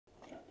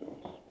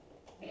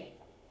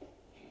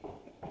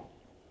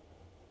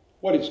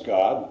What is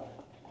God?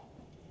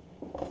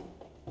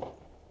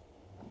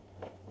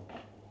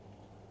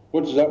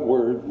 What does that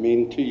word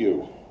mean to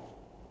you?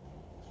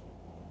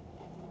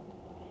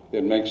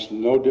 It makes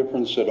no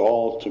difference at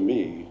all to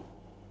me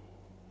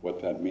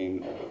what that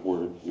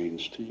word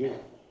means to you.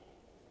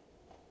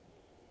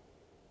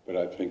 But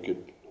I think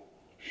it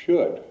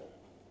should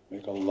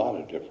make a lot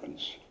of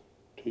difference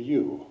to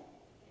you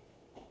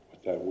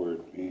what that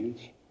word means.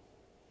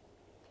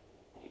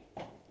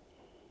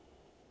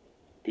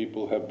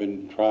 People have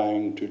been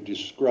trying to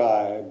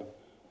describe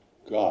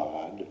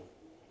God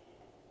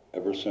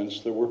ever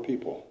since there were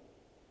people.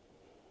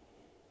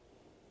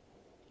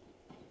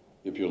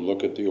 If you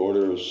look at the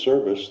order of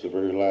service, the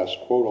very last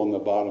quote on the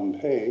bottom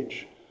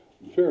page,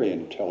 a very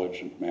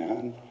intelligent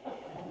man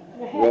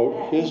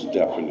wrote his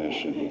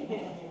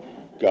definition.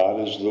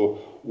 God is the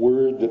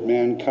word that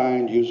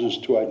mankind uses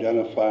to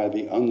identify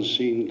the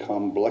unseen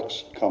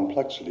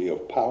complexity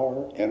of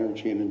power,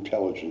 energy, and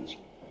intelligence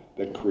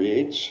that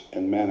creates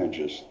and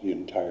manages the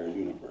entire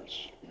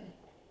universe.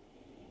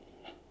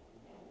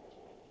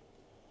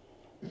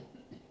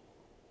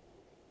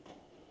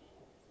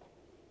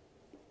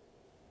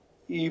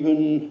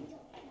 Even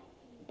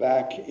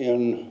back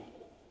in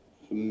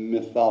the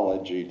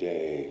mythology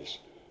days,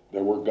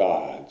 there were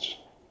gods.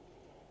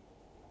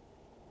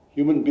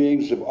 Human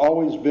beings have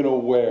always been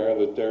aware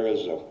that there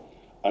is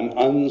an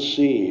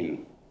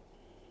unseen,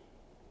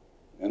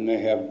 and they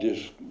have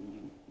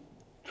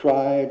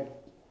tried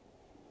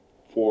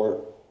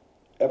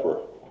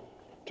forever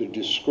to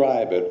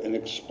describe it and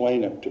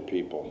explain it to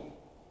people.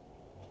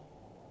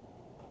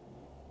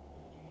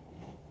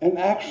 And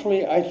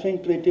actually, I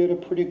think they did a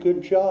pretty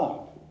good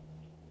job.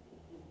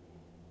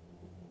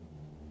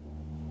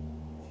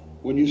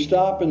 When you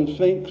stop and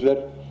think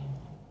that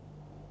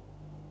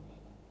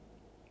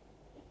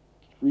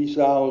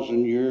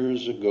 3,000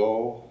 years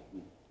ago,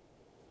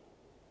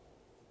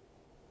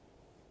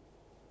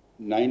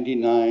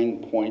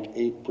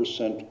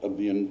 99.8% of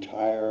the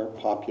entire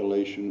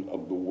population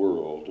of the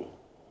world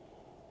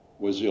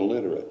was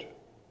illiterate,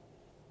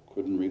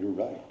 couldn't read or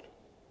write.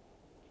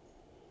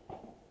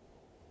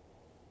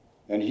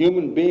 And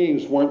human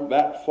beings weren't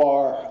that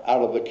far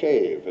out of the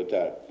cave at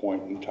that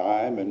point in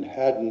time and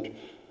hadn't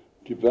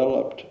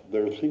developed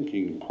their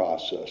thinking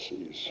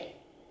processes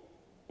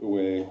the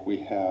way we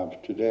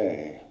have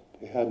today.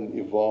 They hadn't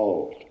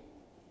evolved.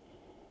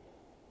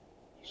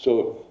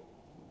 So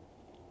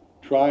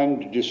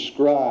trying to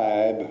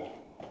describe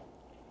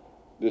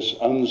this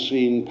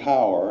unseen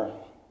power,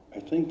 I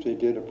think they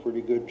did a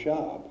pretty good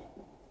job.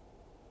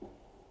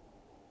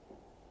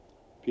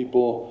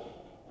 People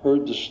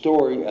heard the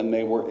story and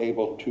they were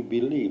able to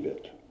believe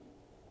it.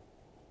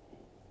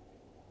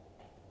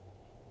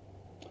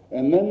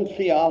 And then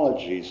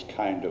theologies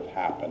kind of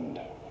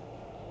happened.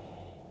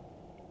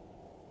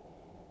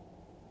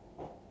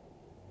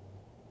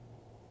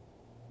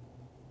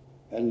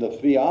 And the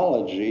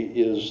theology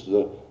is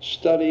the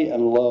study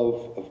and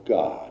love of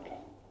God.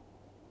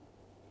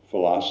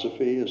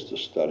 Philosophy is the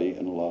study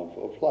and love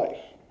of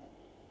life.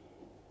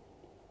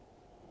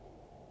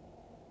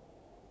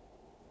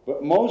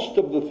 But most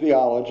of the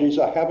theologies,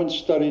 I haven't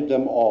studied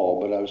them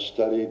all, but I've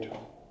studied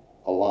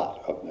a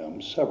lot of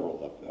them, several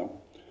of them.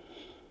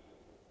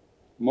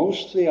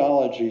 Most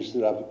theologies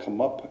that I've come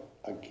up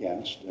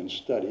against and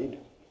studied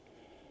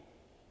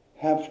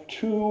have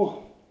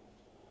two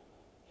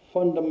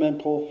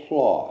fundamental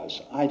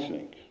flaws, I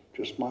think,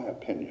 just my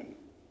opinion.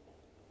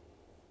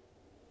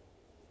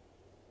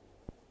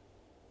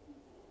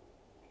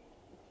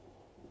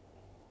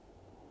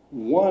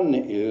 One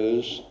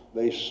is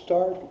they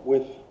start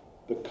with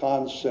the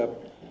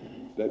concept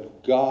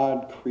that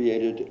God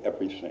created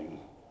everything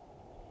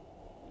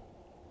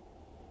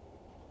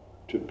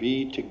to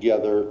be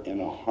together in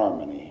a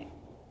harmony,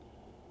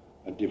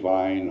 a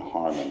divine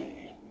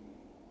harmony.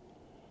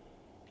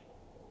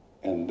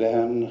 And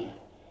then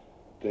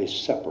they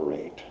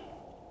separate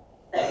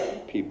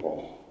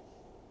people.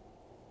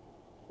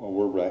 Well,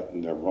 we're right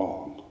and they're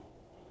wrong.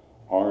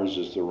 Ours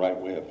is the right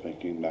way of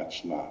thinking,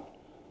 that's not.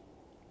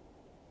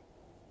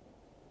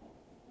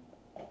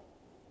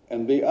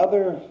 And the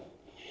other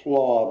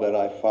flaw that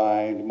I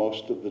find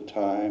most of the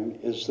time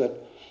is that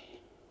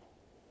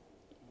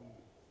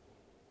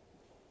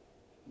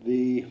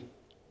the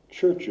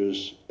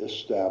churches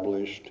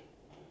established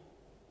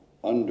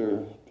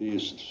under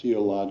these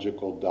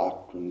theological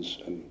doctrines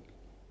and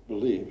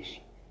beliefs,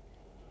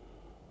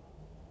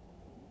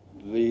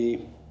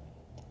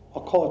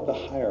 I'll call it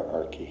the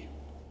hierarchy,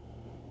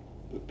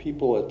 the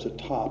people at the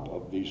top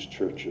of these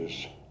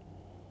churches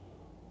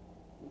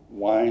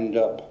wind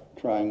up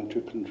trying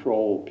to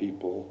control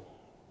people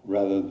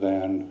rather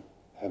than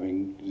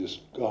having this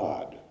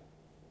God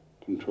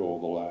control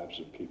the lives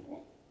of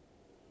people.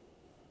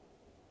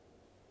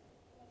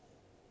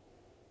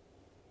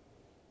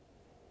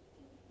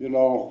 You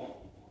know,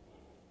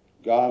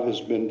 God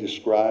has been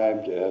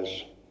described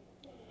as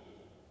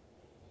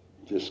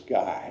this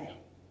guy,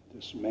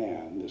 this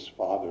man, this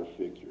father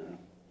figure,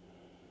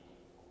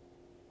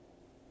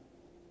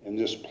 in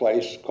this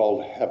place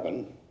called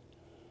heaven,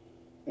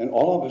 And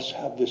all of us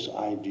have this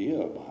idea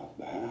about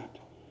that.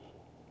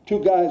 Two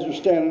guys are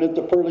standing at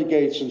the pearly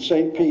gates in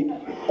St. Pete.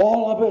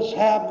 All of us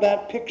have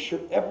that picture,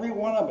 every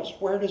one of us.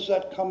 Where does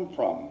that come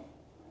from?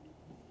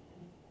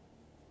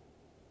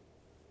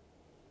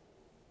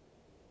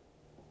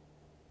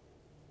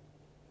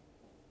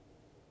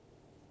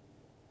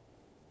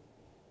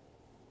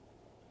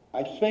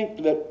 I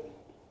think that,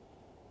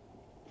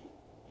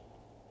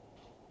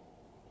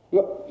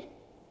 look,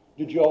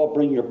 did you all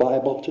bring your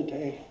Bible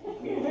today?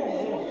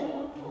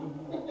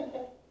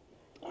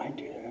 I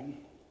did.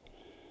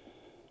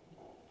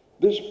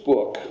 This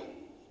book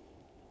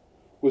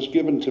was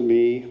given to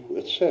me,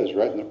 it says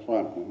right in the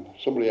front, when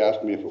somebody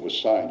asked me if it was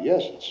signed.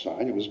 Yes, it's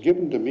signed. It was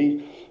given to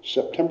me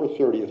September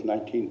 30th,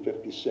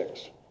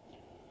 1956.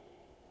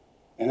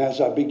 And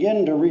as I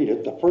begin to read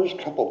it, the first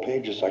couple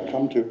pages I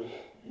come to,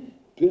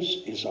 this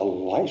is a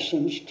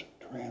licensed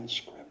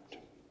transcript.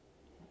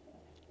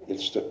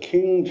 It's the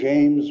King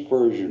James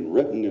Version,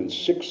 written in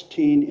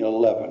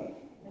 1611.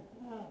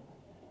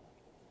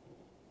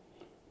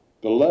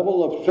 The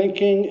level of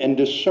thinking and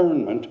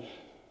discernment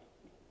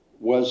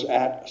was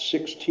at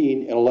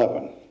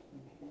 1611.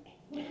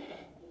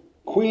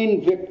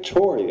 Queen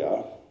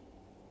Victoria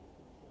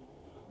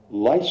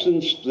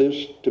licensed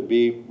this to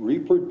be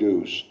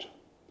reproduced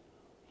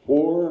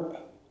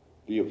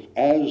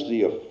as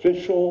the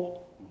official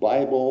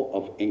Bible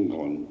of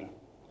England,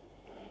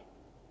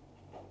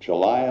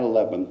 July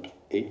 11th,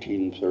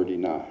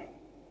 1839.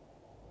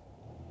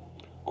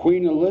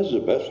 Queen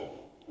Elizabeth,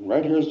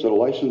 right here's the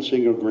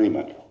licensing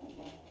agreement.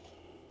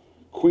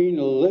 Queen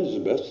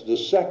Elizabeth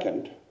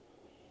II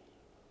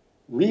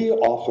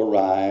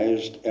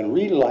reauthorized and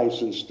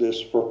relicensed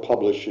this for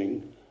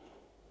publishing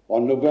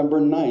on November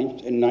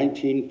 9th in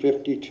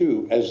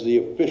 1952 as the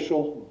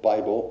official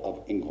Bible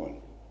of England.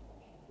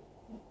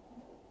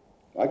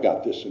 I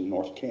got this in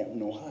North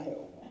Canton,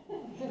 Ohio.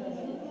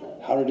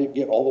 How did it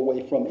get all the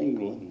way from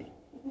England?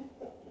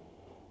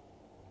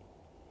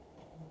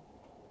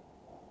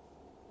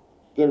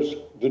 There's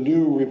the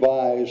New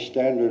Revised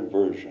Standard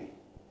Version.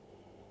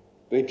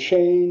 They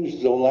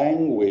changed the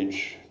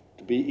language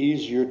to be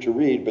easier to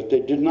read, but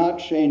they did not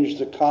change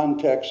the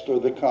context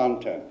or the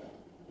content.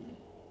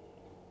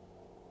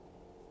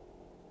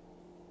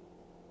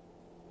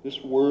 This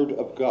Word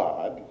of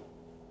God,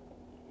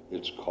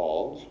 it's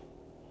called,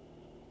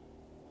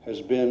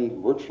 has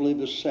been virtually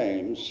the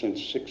same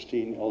since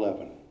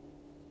 1611.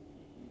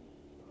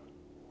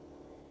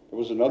 There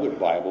was another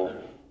Bible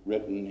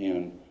written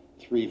in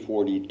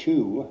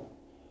 342,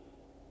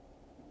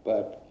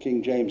 but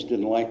King James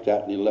didn't like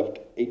that, and he left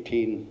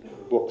 18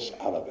 books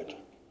out of it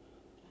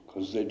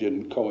because they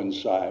didn't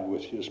coincide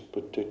with his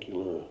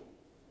particular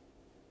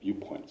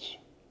viewpoints.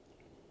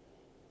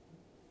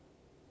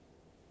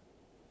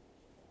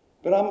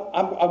 But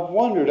I've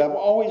wondered, I've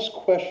always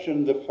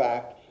questioned the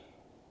fact,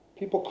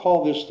 people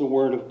call this the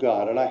Word of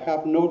God, and I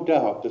have no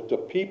doubt that the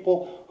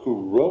people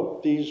who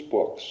wrote these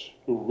books,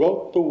 who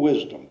wrote the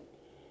wisdom,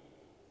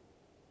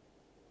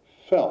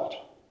 felt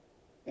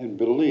and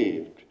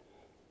believed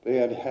they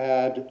had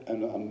had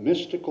a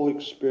mystical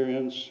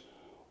experience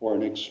or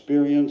an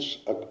experience,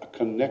 a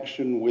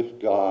connection with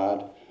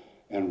God,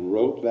 and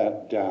wrote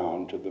that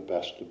down to the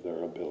best of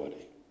their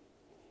ability.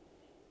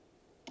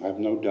 I have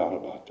no doubt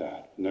about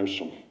that, and there's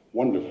some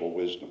wonderful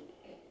wisdom.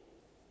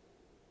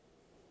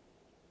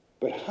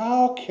 But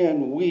how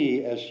can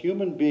we, as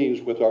human beings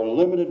with our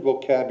limited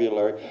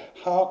vocabulary,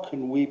 how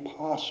can we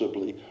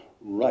possibly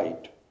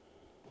write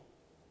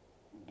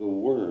the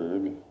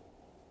Word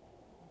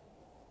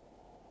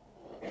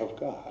of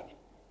God?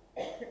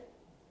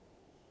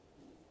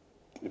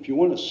 If you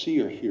want to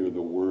see or hear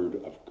the Word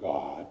of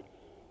God,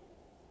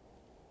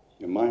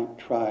 you might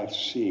try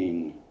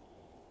seeing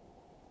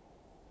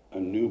a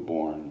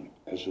newborn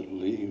as it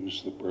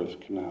leaves the birth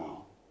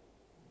canal.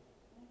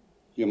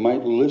 You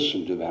might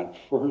listen to that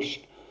first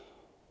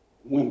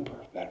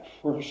whimper, that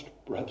first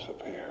breath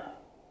of air.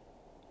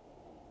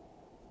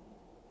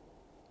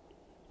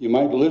 You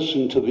might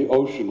listen to the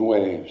ocean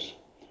waves.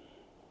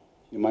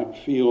 You might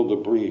feel the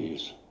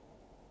breeze.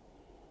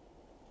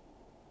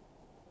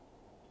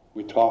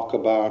 We talk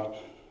about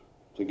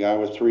the guy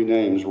with 3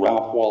 names,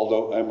 Ralph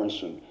Waldo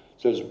Emerson,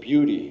 says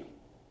beauty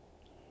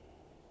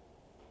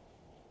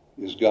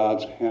is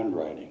God's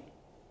handwriting.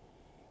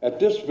 At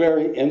this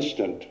very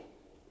instant,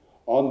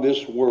 on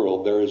this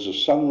world, there is a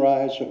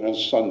sunrise and a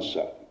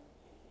sunset.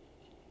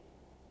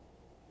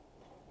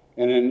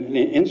 And in an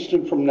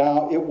instant from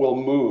now, it will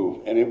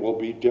move and it will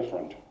be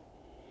different.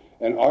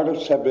 And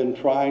artists have been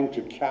trying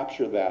to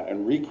capture that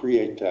and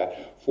recreate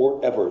that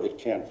forever. It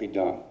can't be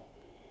done.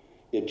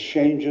 It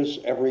changes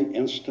every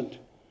instant,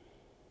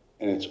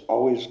 and it's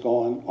always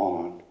going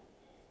on.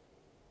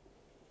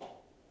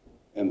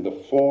 And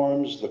the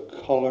forms, the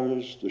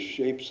colors, the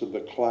shapes of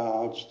the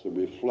clouds, the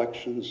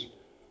reflections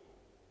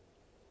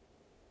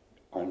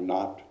are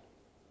not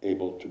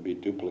able to be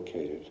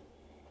duplicated.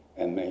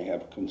 And they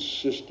have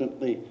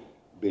consistently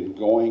been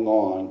going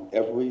on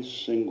every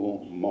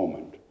single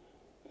moment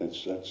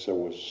since there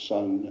was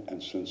sun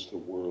and since the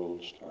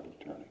world started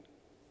turning.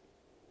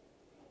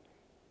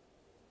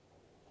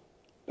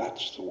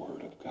 That's the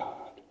Word of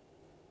God.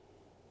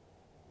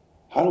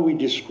 How do we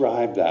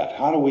describe that?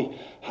 How do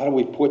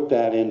we put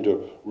that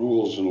into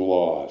rules and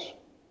laws?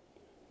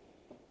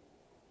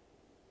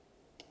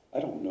 I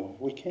don't know if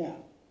we can.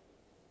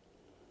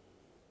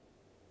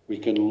 We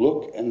can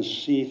look and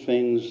see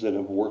things that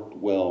have worked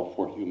well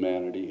for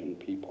humanity and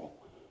people.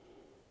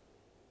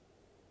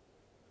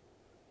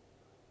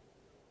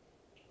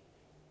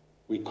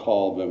 We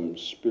call them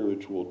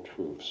spiritual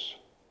truths,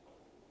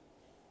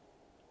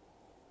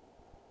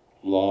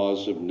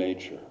 laws of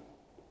nature.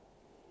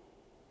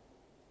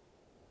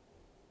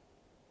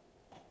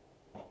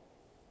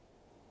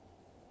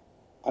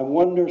 I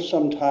wonder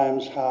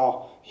sometimes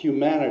how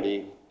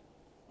humanity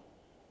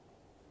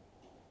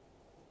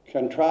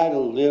can try to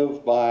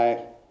live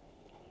by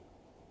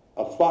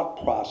a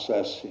thought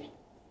process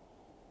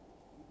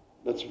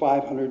that's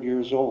 500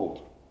 years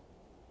old.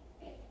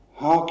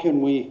 How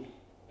can we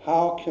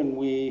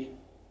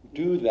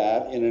do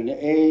that in an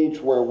age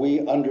where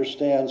we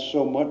understand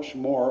so much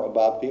more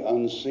about the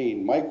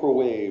unseen?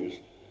 Microwaves,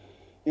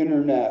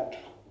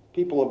 internet,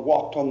 people have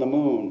walked on the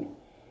moon.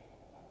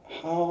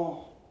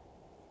 How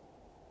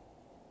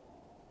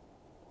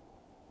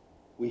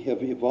we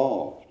have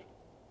evolved,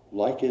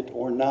 like it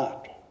or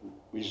not,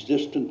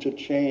 resistant to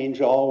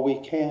change all we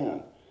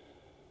can.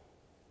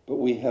 But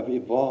we have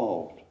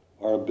evolved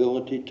our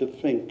ability to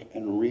think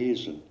and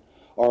reason.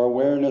 Our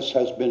awareness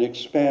has been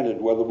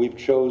expanded, whether we've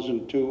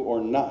chosen to or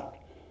not.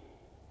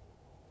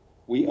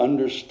 We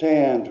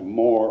understand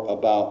more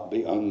about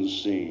the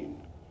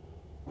unseen.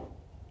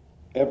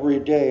 Every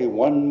day,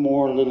 one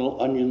more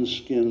little onion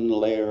skin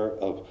layer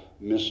of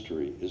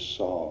mystery is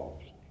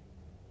solved.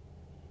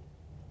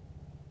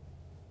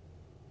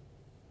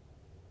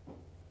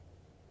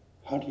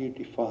 How do you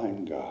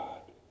define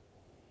God?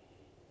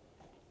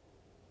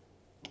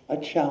 I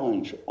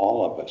challenge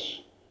all of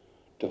us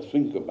to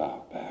think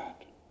about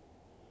that,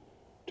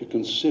 to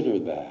consider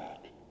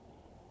that,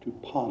 to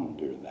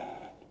ponder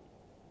that.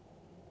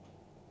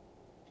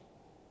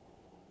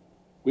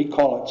 We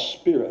call it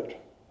spirit.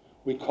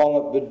 We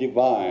call it the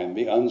divine,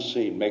 the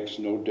unseen. Makes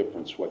no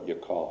difference what you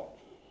call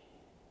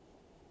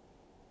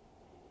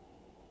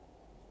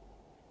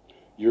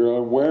it. Your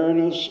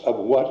awareness of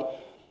what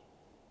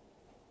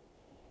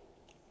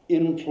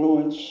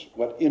influence,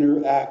 what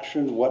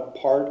interaction, what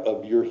part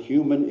of your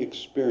human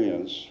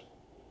experience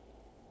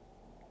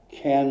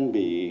can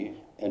be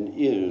and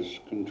is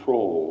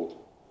controlled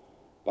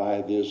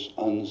by this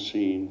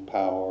unseen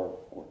power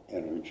or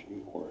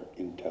energy or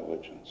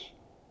intelligence.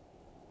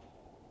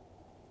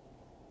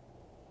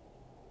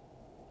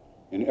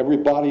 In every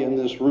body in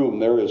this room,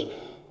 there is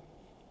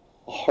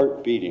a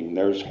heart beating,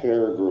 there's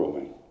hair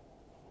growing,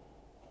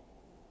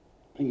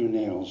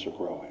 fingernails are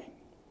growing,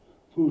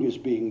 food is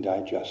being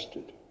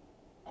digested.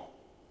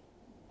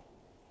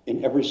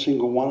 In every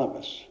single one of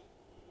us.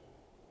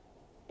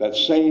 That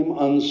same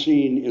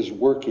unseen is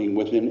working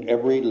within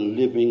every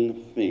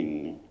living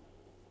thing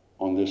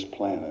on this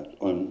planet,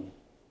 on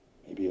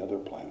maybe other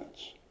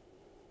planets.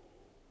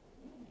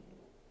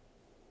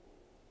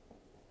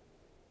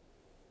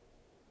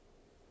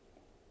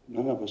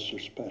 None of us are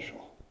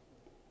special.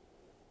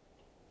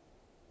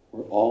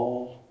 We're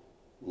all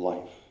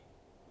life.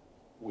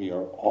 We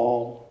are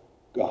all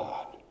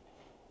God.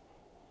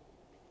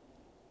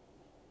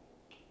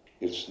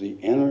 It's the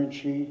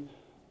energy,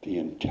 the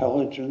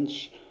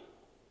intelligence,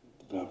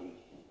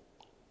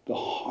 the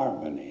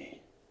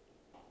harmony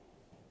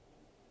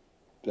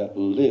that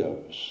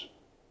lives,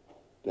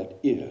 that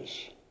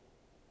is,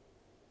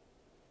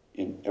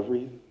 in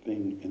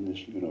everything in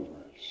this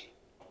universe.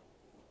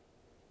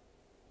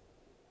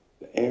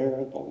 The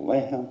air, the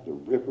land, the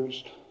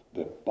rivers,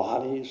 the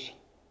bodies.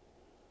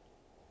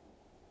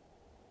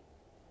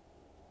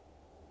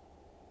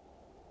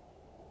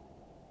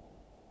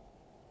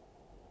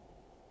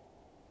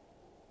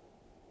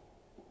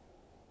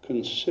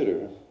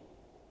 Consider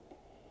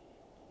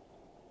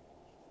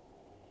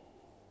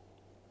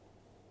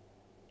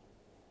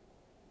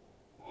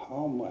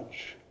how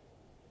much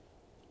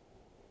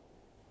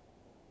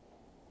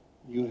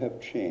you have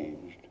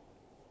changed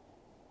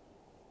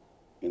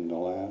in the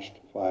last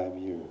 5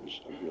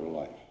 years of your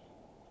life.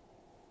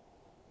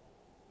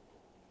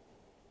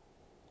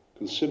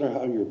 Consider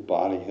how your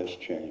body has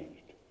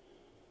changed.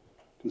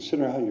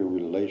 Consider how your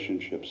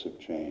relationships have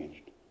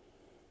changed.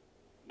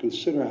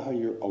 Consider how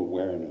your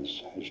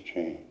awareness has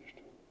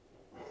changed.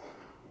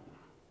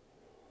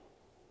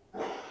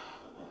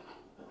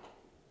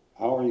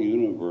 Our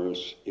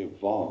universe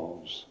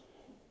evolves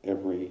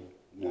every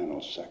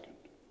nanosecond.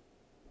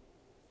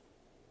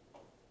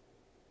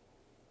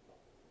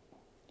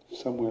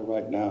 Somewhere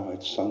right now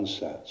it's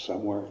sunset,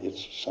 somewhere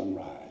it's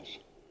sunrise.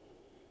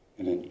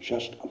 And in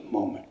just a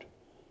moment,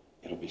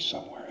 it'll be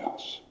somewhere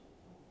else.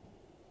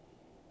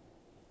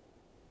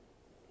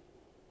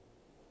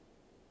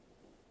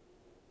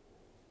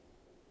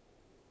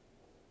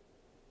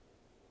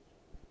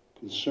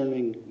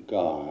 Concerning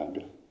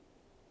God,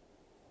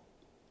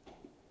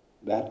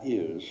 that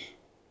is,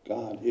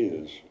 God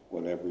is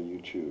whatever you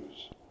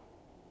choose.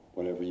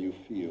 whatever you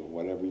feel,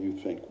 whatever you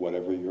think,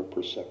 whatever your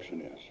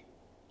perception is.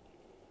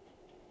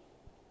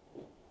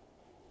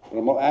 But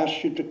I'm going to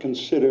ask you to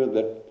consider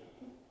that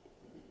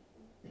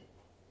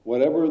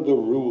whatever the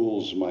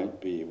rules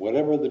might be,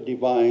 whatever the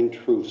divine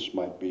truths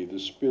might be, the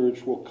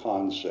spiritual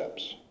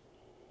concepts,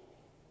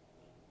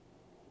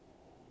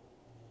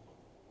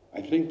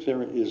 I think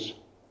there is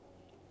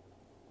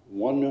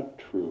one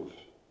truth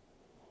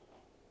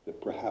that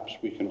perhaps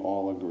we can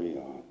all agree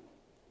on.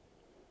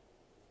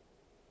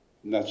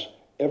 And that's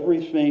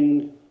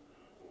everything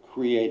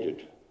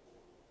created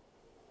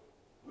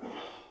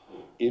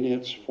in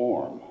its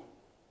form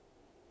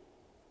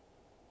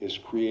is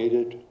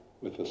created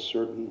with a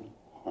certain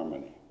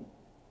harmony.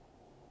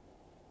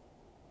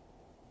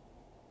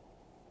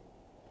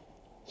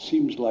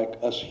 Seems like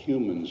us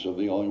humans are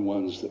the only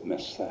ones that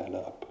mess that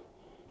up,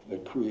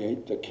 that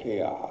create the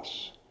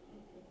chaos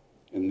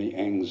and the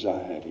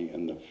anxiety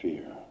and the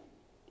fear.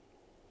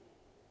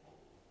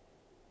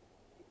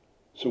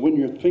 So when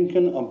you're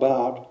thinking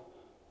about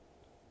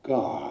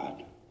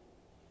God,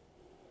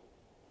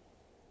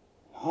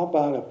 how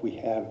about if we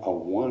had a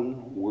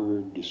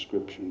one-word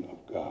description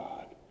of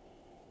God?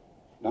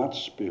 Not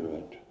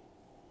spirit.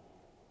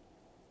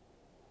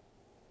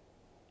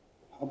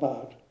 How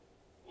about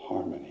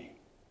harmony?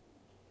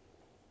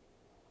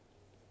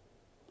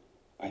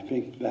 I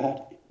think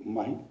that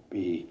might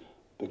be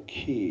the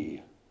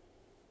key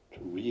to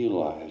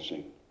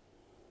realizing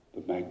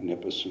the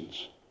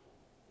magnificence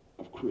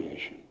of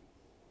creation.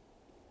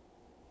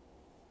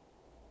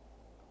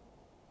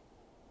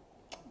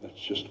 That's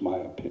just my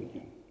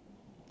opinion.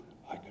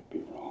 I could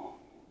be wrong.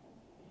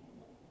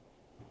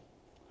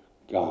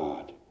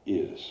 God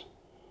is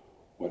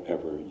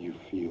whatever you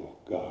feel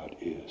God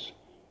is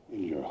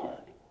in your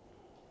heart.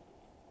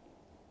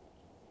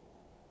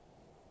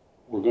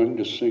 We're going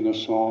to sing a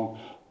song,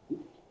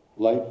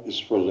 Life is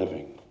for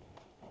Living.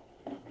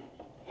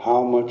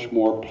 How much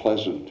more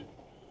pleasant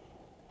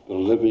the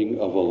living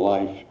of a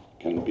life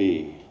can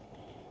be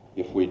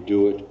if we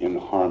do it in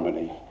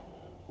harmony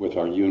with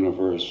our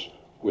universe,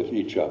 with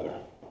each other.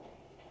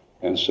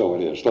 And so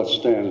it is. Let's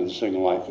stand and sing Life